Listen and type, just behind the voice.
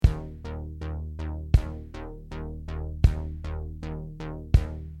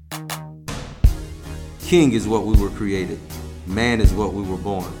King is what we were created. Man is what we were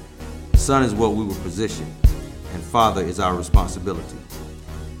born. Son is what we were positioned. And Father is our responsibility.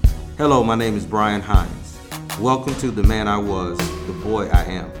 Hello, my name is Brian Hines. Welcome to The Man I Was, The Boy I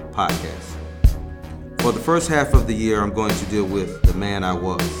Am podcast. For the first half of the year, I'm going to deal with the man I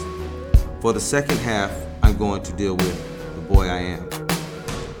was. For the second half, I'm going to deal with the boy I am.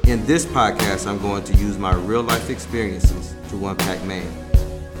 In this podcast, I'm going to use my real life experiences to unpack man.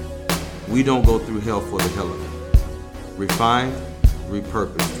 We don't go through hell for the hell of it. Refined,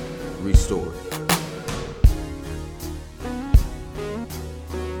 repurposed, restored.